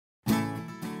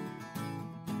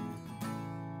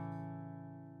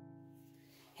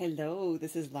Hello,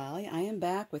 this is Lolly. I am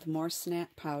back with more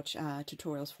snap pouch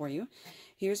tutorials for you.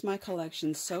 Here's my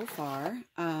collection so far.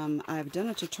 I've done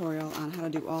a tutorial on how to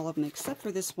do all of them except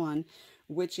for this one,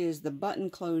 which is the button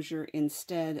closure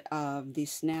instead of the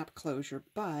snap closure.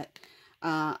 But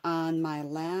on my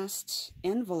last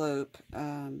envelope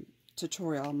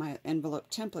tutorial, my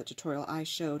envelope template tutorial, I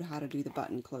showed how to do the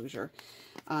button closure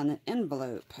on an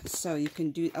envelope. So you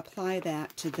can apply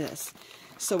that to this.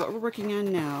 So what we're working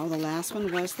on now, the last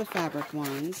one was the fabric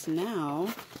ones. Now,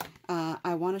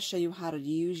 I want to show you how to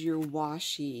use your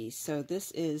washi. So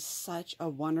this is such a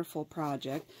wonderful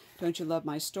project. Don't you love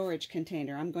my storage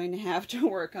container? I'm going to have to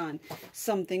work on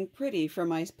something pretty for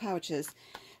my pouches.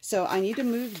 So I need to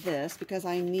move this because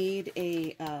I need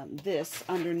a this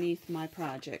underneath my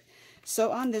project.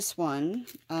 So on this one,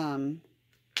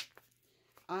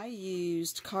 I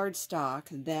used cardstock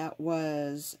that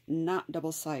was not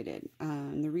double-sided.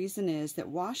 The reason is that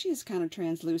washi is kind of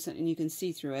translucent and you can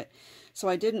see through it. So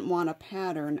I didn't want a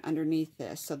pattern underneath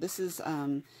this. So this is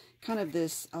kind of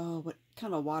this, kind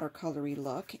of a watercolory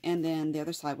look. And then the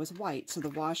other side was white. So the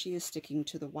washi is sticking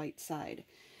to the white side.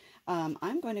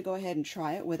 I'm going to go ahead and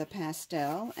try it with a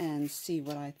pastel and see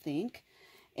what I think.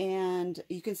 And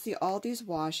you can see all these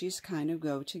washis kind of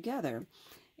go together.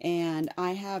 And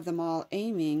I have them all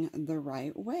aiming the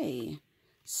right way.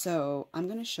 So I'm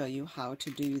going to show you how to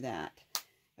do that.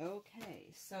 Okay,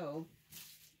 so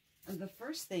the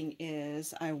first thing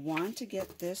is I want to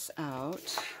get this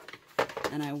out.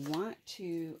 And I want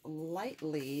to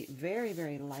lightly, very,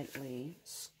 very lightly,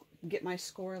 get my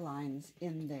score lines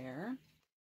in there.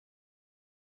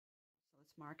 So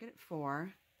let's mark it at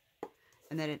 4.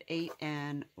 And then at 8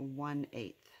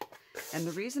 1/8. And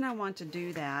the reason I want to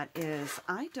do that is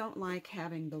I don't like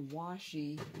having the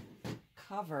washi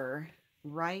cover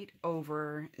right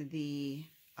over the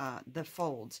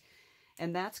folds.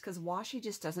 And that's because washi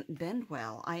just doesn't bend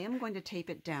well. I am going to tape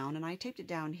it down, and I taped it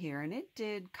down here, and it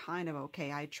did kind of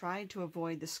okay. I tried to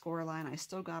avoid the score line. I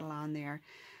still got it on there,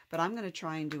 but I'm going to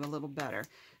try and do a little better.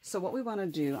 So what we want to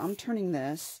do, I'm turning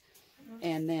this,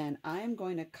 and then I'm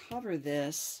going to cover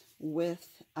this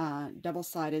with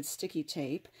double-sided sticky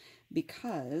tape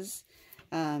because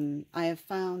I have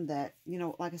found that, you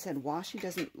know, like I said, washi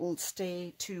doesn't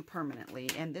stay too permanently,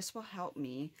 and this will help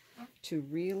me to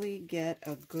really get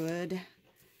a good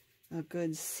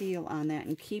seal on that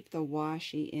and keep the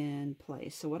washi in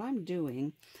place. So what I'm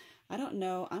doing, I don't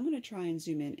know, I'm going to try and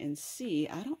zoom in and see.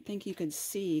 I don't think you can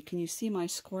see. Can you see my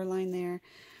score line there?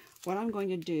 What I'm going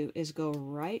to do is go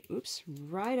right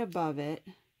above it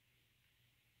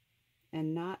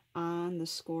and not on the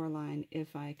score line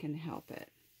if I can help it.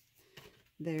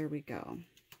 There we go.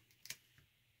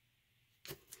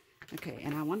 Okay,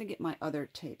 and I want to get my other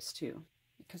tapes too,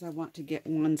 because I want to get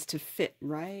ones to fit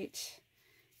right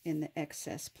in the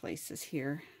excess places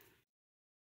here.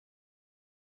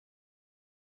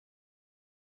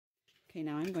 Okay,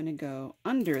 now I'm going to go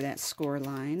under that score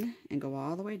line and go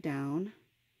all the way down.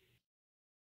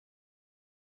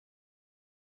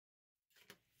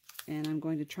 And I'm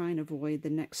going to try and avoid the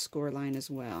next score line as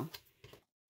well.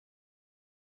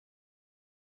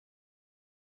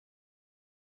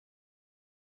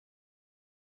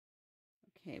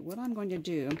 Okay, what I'm going to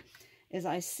do is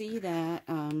I see that,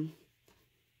 how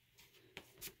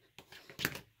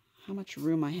much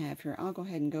room I have here. I'll go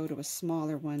ahead and go to a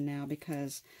smaller one now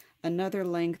because another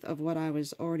length of what I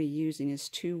was already using is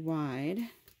too wide.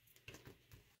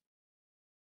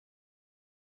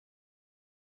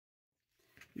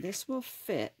 This will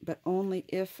fit, but only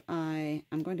if I'm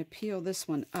going to peel this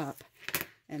one up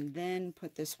and then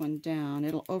put this one down.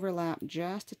 It'll overlap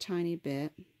just a tiny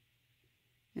bit,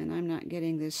 and I'm not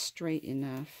getting this straight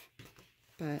enough,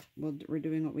 but we're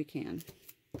doing what we can.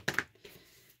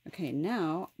 Okay,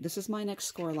 now this is my next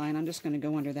score line. I'm just going to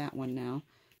go under that one now.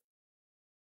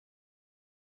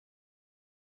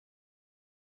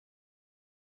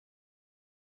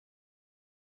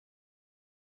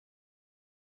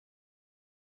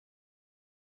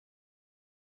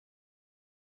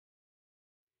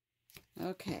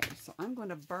 Okay, so I'm going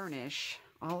to burnish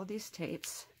all of these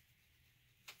tapes.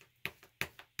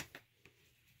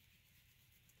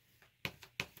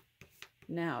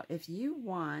 Now, if you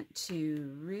want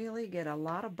to really get a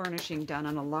lot of burnishing done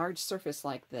on a large surface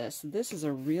like this, this is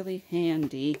a really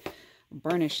handy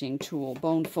burnishing tool,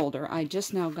 bone folder. I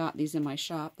just now got these in my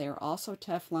shop. They're also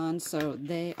Teflon, so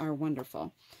they are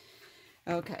wonderful.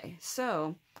 Okay,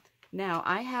 so now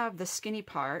I have the skinny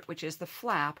part, which is the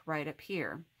flap right up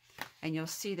here. And you'll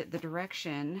see that the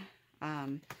direction,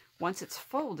 once it's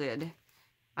folded,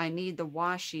 I need the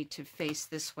washi to face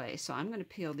this way. So I'm going to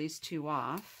peel these two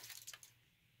off.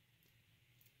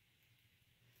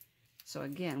 So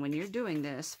again, when you're doing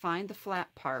this, find the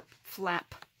flap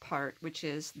part, which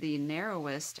is the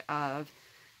narrowest of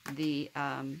the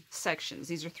sections.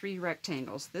 These are 3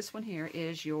 rectangles. This one here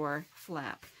is your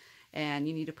flap, and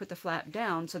you need to put the flap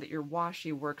down so that your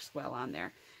washi works well on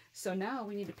there. So now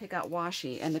we need to pick out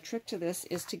washi, and the trick to this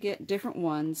is to get different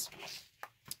ones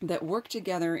that work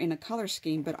together in a color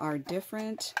scheme but are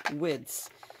different widths.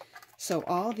 So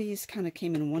all these kind of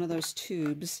came in one of those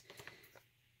tubes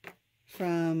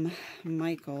from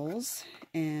Michael's,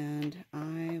 and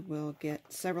I will get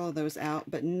several of those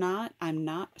out, but I'm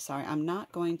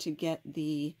not going to get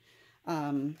the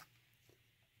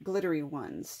glittery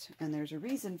ones, and there's a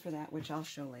reason for that, which I'll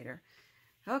show later.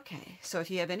 Okay, so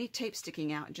if you have any tape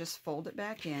sticking out, just fold it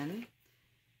back in,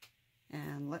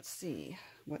 and let's see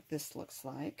what this looks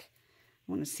like.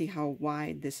 I want to see how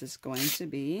wide this is going to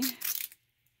be.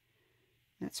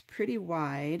 That's pretty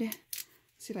wide.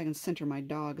 Let's see if I can center my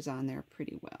dogs on there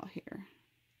pretty well here.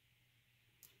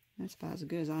 That's about as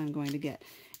good as I'm going to get.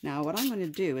 Now what I'm going to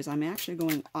do is I'm actually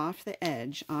going off the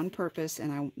edge on purpose,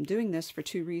 and I'm doing this for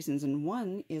 2 reasons. And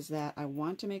one is that I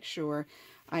want to make sure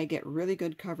I get really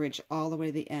good coverage all the way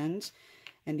to the end.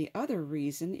 And the other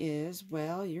reason is,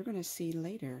 well, you're going to see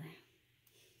later.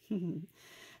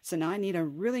 So now I need a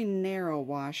really narrow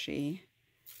washi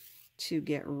to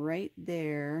get right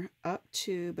there up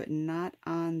to, but not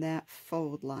on that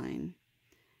fold line.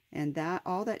 And that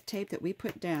all that tape that we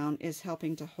put down is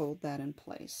helping to hold that in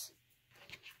place.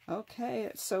 Okay,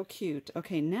 it's so cute.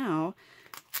 Okay, now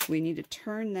we need to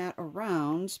turn that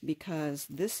around because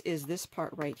this is this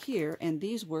part right here, and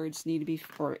these words need to be,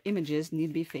 or images need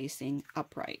to be facing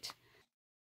upright.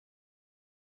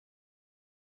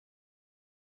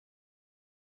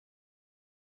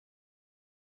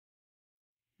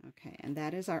 Okay, and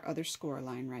that is our other score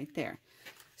line right there.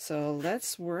 So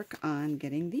let's work on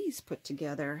getting these put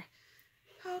together.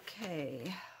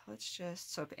 Okay, let's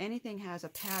just, so if anything has a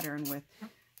pattern with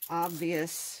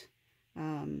obvious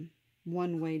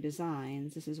one-way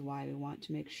designs, this is why we want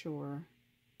to make sure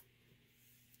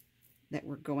that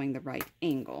we're going the right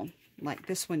angle. Like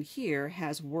this one here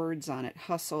has words on it: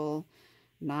 hustle,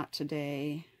 not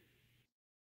today.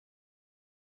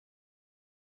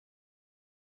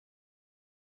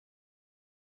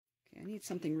 I need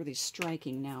something really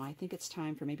striking now. I think it's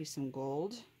time for maybe some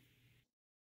gold.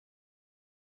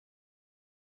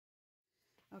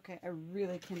 Okay, I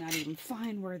really cannot even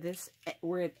find where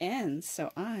it ends, so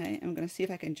I am going to see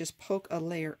if I can just poke a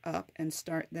layer up and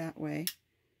start that way.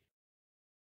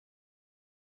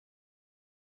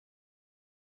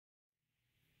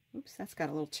 Oops, that's got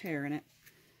a little tear in it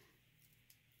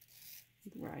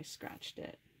where I scratched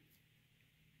it.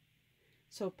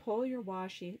 So pull your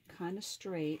washi kind of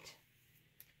straight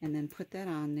and then put that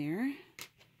on there.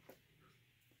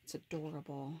 It's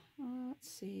adorable. Let's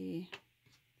see.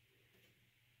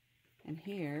 And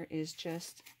here is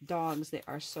just dogs that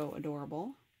are so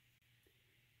adorable.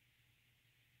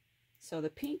 So the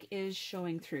pink is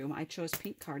showing through. I chose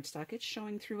pink cardstock. It's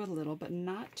showing through a little, but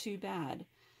not too bad.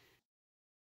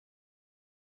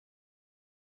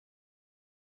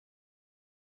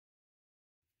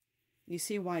 You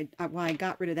see why I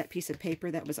got rid of that piece of paper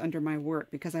that was under my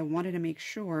work, because I wanted to make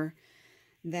sure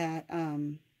that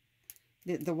the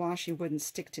washi wouldn't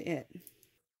stick to it.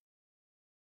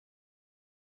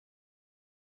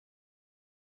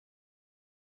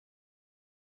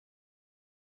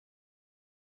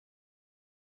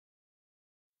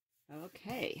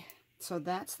 Okay, so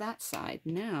that's that side.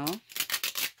 Now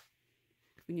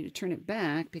we need to turn it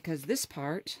back because this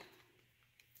part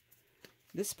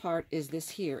is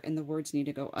this here, and the words need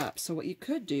to go up. So what you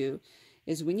could do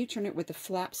is when you turn it with the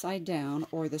flap side down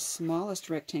or the smallest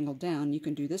rectangle down, you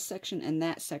can do this section and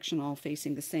that section all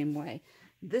facing the same way.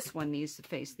 This one needs to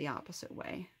face the opposite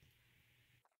way.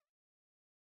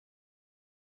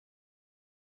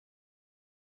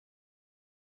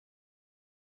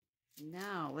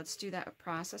 Now let's do that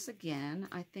process again.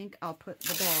 I think I'll put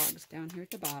the dogs down here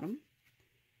at the bottom.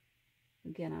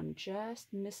 Again, I'm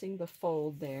just missing the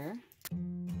fold there.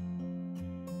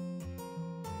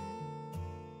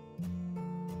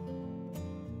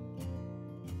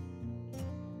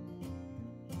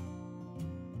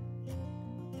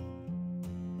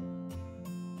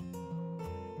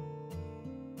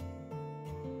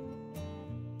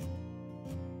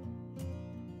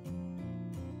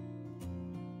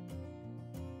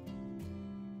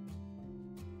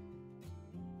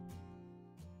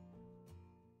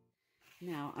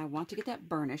 Now I want to get that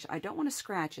burnish. I don't want to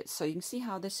scratch it, so you can see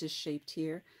how this is shaped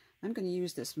here. I'm going to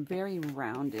use this very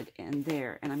rounded end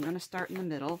there, and I'm going to start in the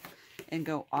middle and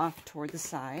go off toward the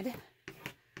side.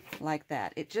 like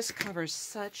that. It just covers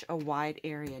such a wide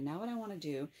area. Now what I want to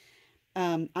do,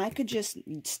 I could just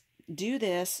do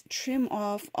this, trim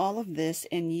off all of this,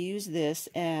 and use this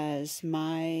as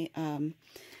my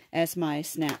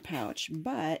snap pouch.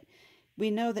 But we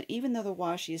know that even though the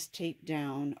washi is taped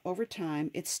down, over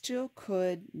time it still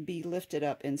could be lifted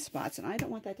up in spots, and I don't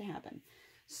want that to happen.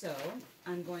 So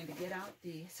I'm going to get out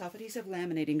the self-adhesive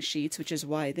laminating sheets, which is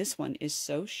why this one is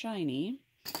so shiny,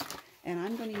 and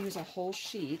I'm going to use a whole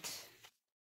sheet.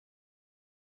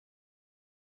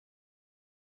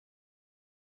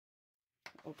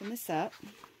 Open this up,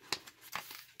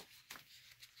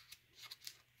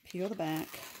 peel the back,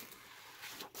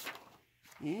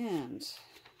 and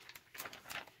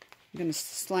I'm going to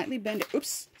slightly bend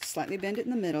it, slightly bend it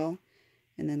in the middle,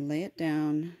 and then lay it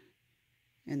down,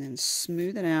 and then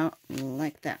smooth it out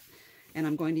like that. And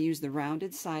I'm going to use the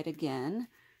rounded side again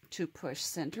to push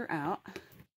center out.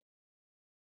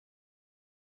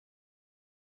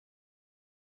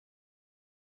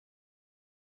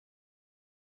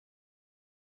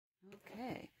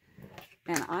 Okay,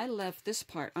 and I left this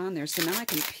part on there, so now I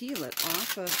can peel it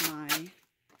off of my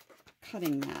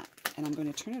cutting mat. And I'm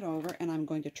going to turn it over, and I'm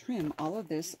going to trim all of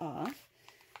this off.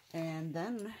 And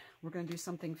then we're going to do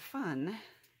something fun.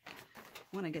 I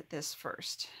want to get this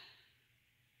first.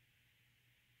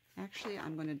 Actually,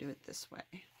 I'm going to do it this way.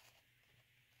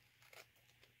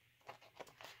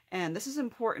 And this is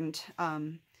important.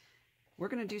 We're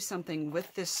going to do something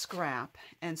with this scrap,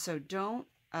 and so don't,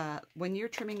 when you're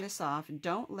trimming this off,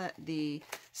 don't let the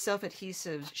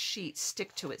self-adhesive sheet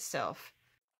stick to itself.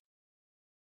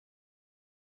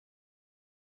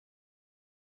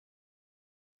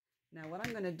 Now what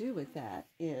I'm going to do with that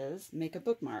is make a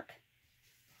bookmark.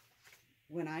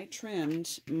 When I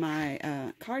trimmed my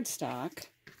cardstock,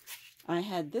 I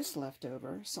had this left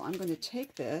over, so I'm going to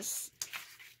take this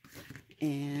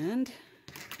and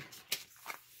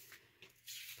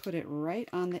put it right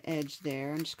on the edge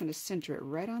there. I'm just going to center it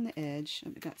right on the edge.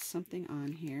 I've got something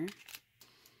on here.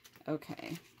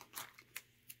 Okay.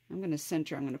 I'm going to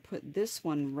center. I'm going to put this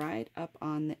one right up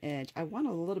on the edge. I want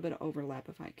a little bit of overlap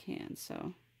if I can,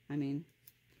 so, I mean,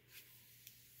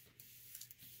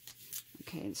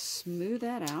 okay, and smooth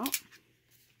that out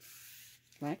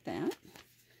like that.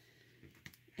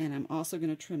 And I'm also going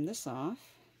to trim this off.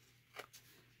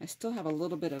 I still have a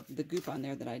little bit of the goop on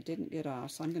there that I didn't get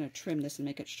off, so I'm going to trim this and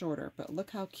make it shorter, but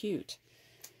look how cute.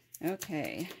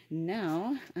 Okay,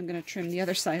 now I'm going to trim the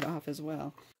other side off as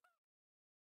well.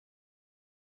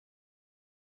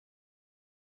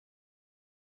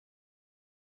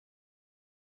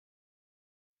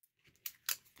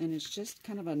 And it's just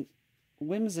kind of a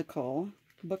whimsical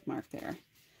bookmark there.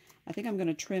 I think I'm going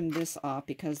to trim this off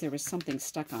because there was something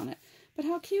stuck on it. But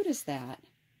how cute is that?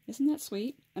 Isn't that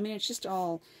sweet? I mean, it's just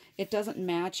all, it doesn't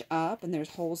match up and there's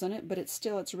holes in it, but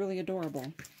it's really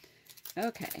adorable.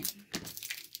 Okay.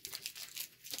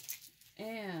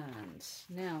 And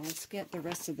now let's get the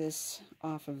rest of this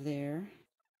off of there.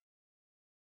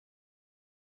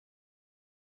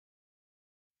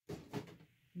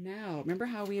 Now, remember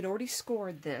how we had already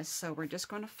scored this, so we're just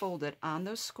going to fold it on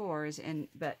those scores.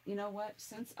 But you know what?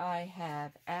 Since I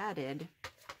have added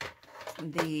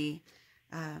the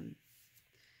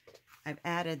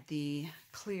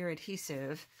clear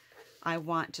adhesive, I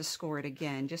want to score it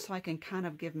again, just so I can kind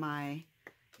of give my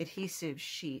adhesive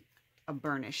sheet a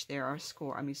burnish there, or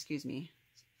score. I mean, excuse me,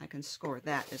 I can score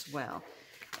that as well.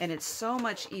 And it's so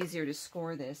much easier to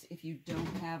score this if you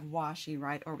don't have washi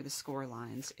right over the score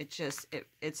lines.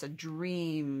 It's a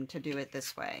dream to do it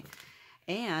this way.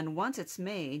 And once it's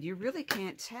made, you really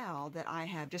can't tell that I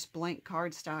have just blank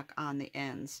cardstock on the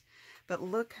ends. But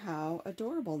look how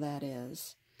adorable that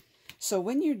is. So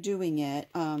when you're doing it,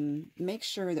 make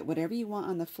sure that whatever you want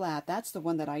on the flat, that's the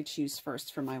one that I choose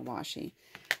first for my washi.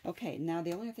 Okay, now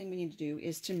the only thing we need to do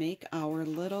is to make our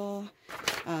little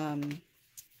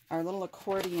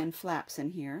accordion flaps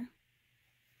in here.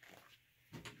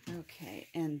 Okay,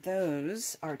 and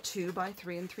those are 2 by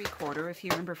 3 3/4. If you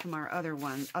remember from our other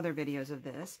videos of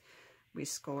this, we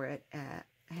score it at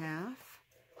half,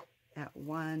 at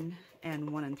 1, and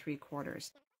 1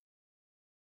 3/4.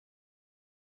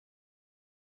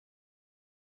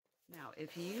 Now,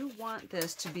 if you want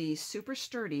this to be super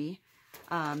sturdy,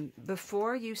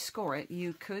 before you score it,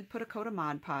 you could put a coat of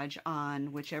Mod Podge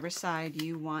on whichever side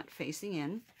you want facing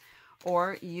in,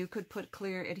 or you could put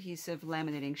clear adhesive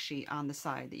laminating sheet on the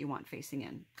side that you want facing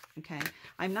in. Okay,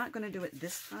 I'm not going to do it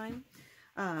this time.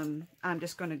 I'm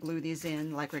just going to glue these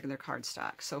in like regular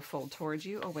cardstock. So fold towards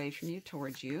you, away from you,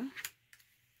 towards you,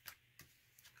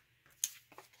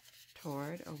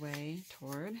 toward, away,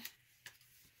 toward.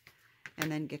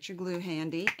 And then get your glue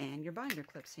handy and your binder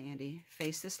clips handy.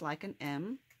 Face this like an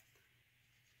M.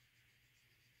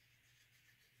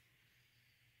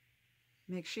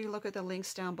 Make sure you look at the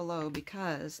links down below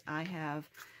because I have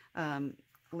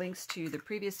links to the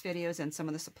previous videos and some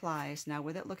of the supplies. Now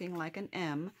with it looking like an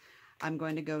M, I'm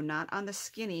going to go not on the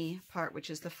skinny part, which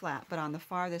is the flat, but on the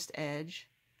farthest edge.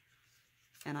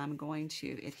 And I'm going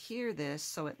to adhere this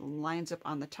so it lines up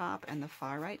on the top and the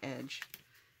far right edge.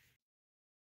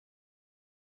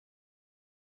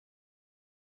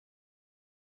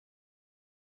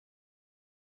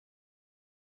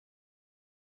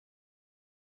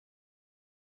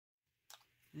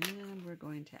 And we're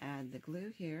going to add the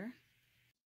glue here.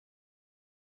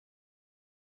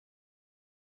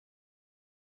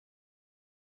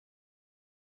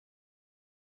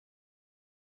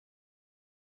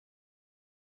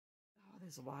 Oh,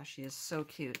 this washi is so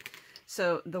cute.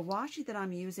 So the washi that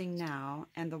I'm using now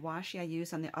and the washi I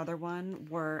used on the other one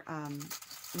were,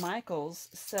 Michaels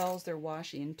sells their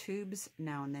washi in tubes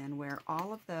now and then where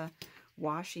all of the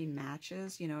washi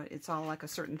matches, you know, it's all like a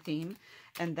certain theme,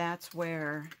 and that's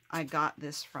where I got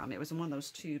this from. It was in one of those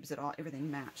tubes that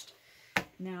everything matched.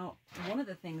 Now, one of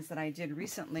the things that I did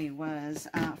recently was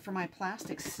for my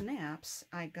plastic snaps,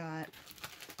 I got,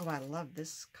 oh, I love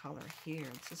this color here.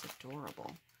 This is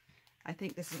adorable. I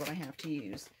think this is what I have to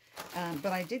use.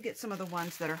 But I did get some of the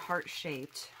ones that are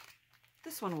heart-shaped.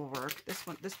 This one will work.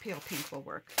 This pale pink will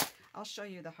work. I'll show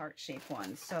you the heart-shaped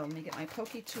ones. So let me get my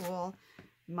pokey tool,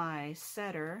 my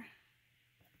setter.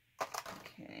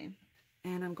 Okay.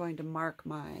 And I'm going to mark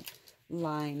my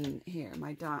line here,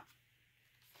 my dot.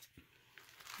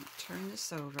 Turn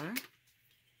this over.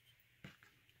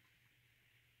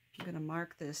 I'm going to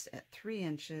mark this at 3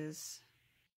 inches.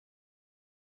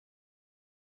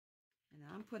 And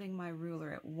I'm putting my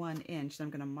ruler at 1 inch. So I'm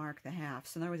going to mark the half.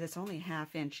 So in other words, it's only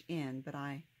 ½ inch in, but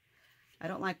I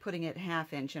don't like putting it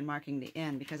 ½ inch and marking the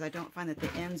end because I don't find that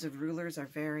the ends of rulers are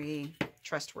very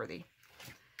trustworthy.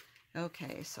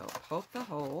 Okay, so poke the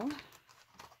hole.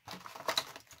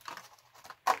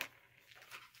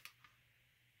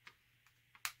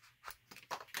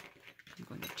 I'm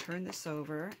going to turn this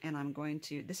over and I'm going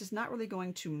to, this is not really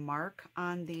going to mark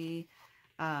on the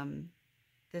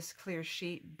this clear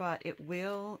sheet, but it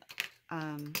will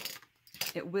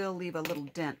leave a little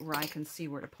dent where I can see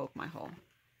where to poke my hole.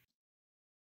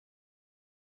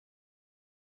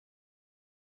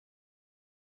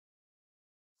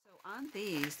 So on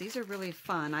these are really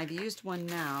fun. I've used one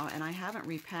now and I haven't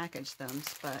repackaged them,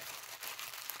 but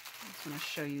I just want to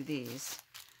show you these.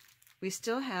 We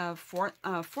still have four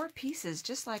pieces,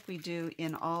 just like we do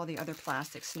in all the other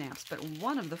plastic snaps, but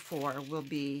one of the 4 will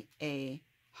be a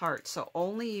heart. So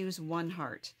only use one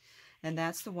heart, and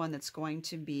that's the one that's going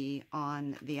to be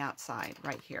on the outside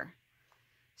right here.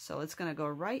 So it's going to go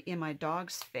right in my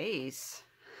dog's face,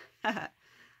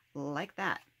 like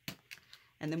that.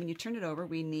 And then when you turn it over,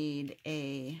 we need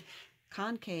a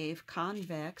concave,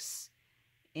 convex,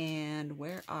 and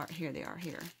here they are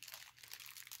here.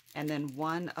 And then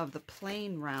one of the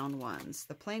plain round ones.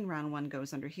 The plain round one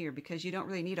goes under here because you don't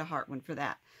really need a heart one for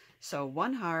that. So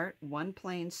 1 heart, 1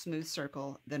 plain smooth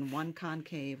circle, then 1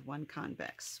 concave, 1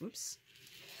 convex. Whoops,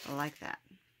 I like that.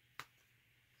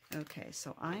 Okay,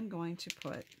 so I'm going to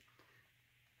put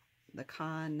the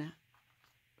convex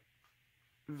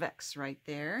right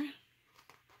there.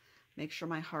 Make sure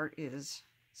my heart is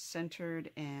centered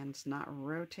and it's not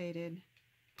rotated.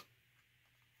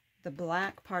 The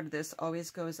black part of this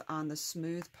always goes on the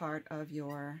smooth part of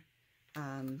your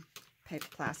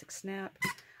plastic snap.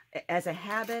 As a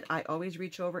habit, I always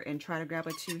reach over and try to grab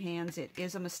with 2 hands. It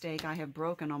is a mistake. I have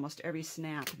broken almost every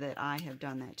snap that I have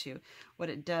done that to. What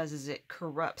it does is it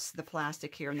corrupts the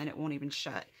plastic here and then it won't even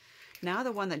shut. Now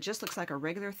the one that just looks like a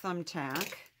regular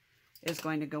thumbtack is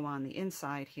going to go on the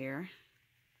inside here.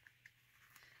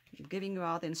 I'm giving you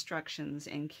all the instructions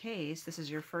in case this is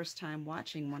your first time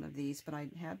watching one of these, but I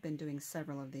have been doing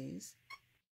several of these.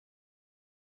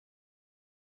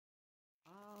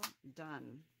 All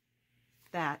done.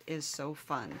 That is so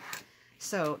fun.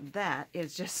 So that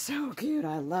is just so cute.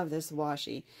 I love this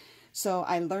washi. So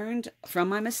I learned from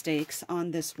my mistakes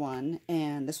on this one,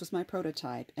 and this was my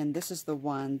prototype, and this is the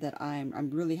one that I'm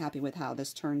really happy with how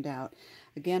this turned out.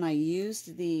 Again, I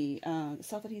used the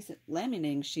self-adhesive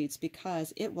laminating sheets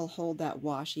because it will hold that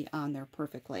washi on there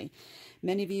perfectly.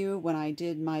 Many of you, when I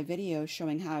did my video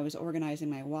showing how I was organizing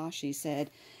my washi, said,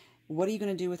 what are you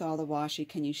going to do with all the washi?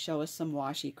 Can you show us some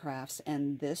washi crafts?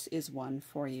 And this is one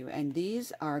for you. And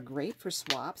these are great for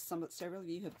swaps. Several of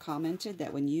you have commented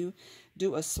that when you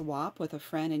do a swap with a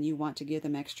friend and you want to give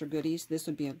them extra goodies, this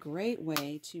would be a great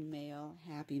way to mail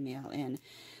Happy Mail in.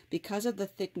 Because of the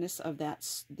thickness of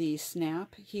the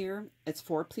snap here, it's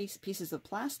 4 pieces of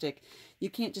plastic. You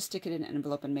can't just stick it in an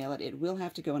envelope and mail it. It will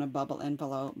have to go in a bubble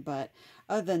envelope, but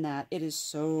other than that, it is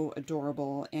so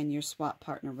adorable, and your swap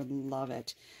partner would love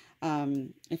it.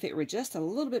 If it were just a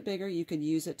little bit bigger, you could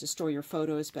use it to store your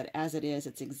photos, but as it is,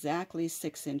 it's exactly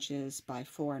 6 inches by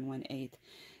 4 1/8.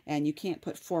 And you can't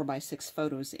put 4 by 6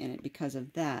 photos in it because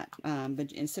of that.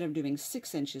 But instead of doing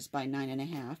 6 inches by 9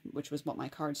 1/2, which was what my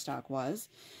cardstock was,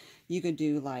 you could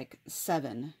do like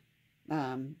 7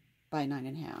 by 9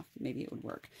 1/2. Maybe it would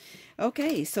work.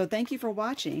 Okay, so thank you for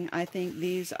watching. I think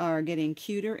these are getting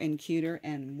cuter and cuter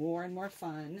and more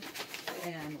fun.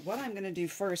 And what I'm going to do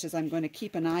first is I'm going to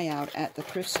keep an eye out at the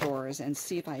thrift stores and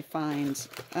see if I find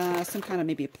some kind of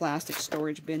maybe a plastic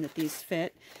storage bin that these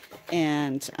fit.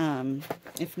 And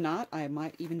if not, I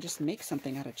might even just make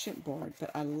something out of chipboard.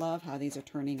 But I love how these are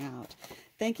turning out.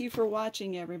 Thank you for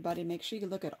watching, everybody. Make sure you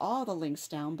look at all the links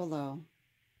down below.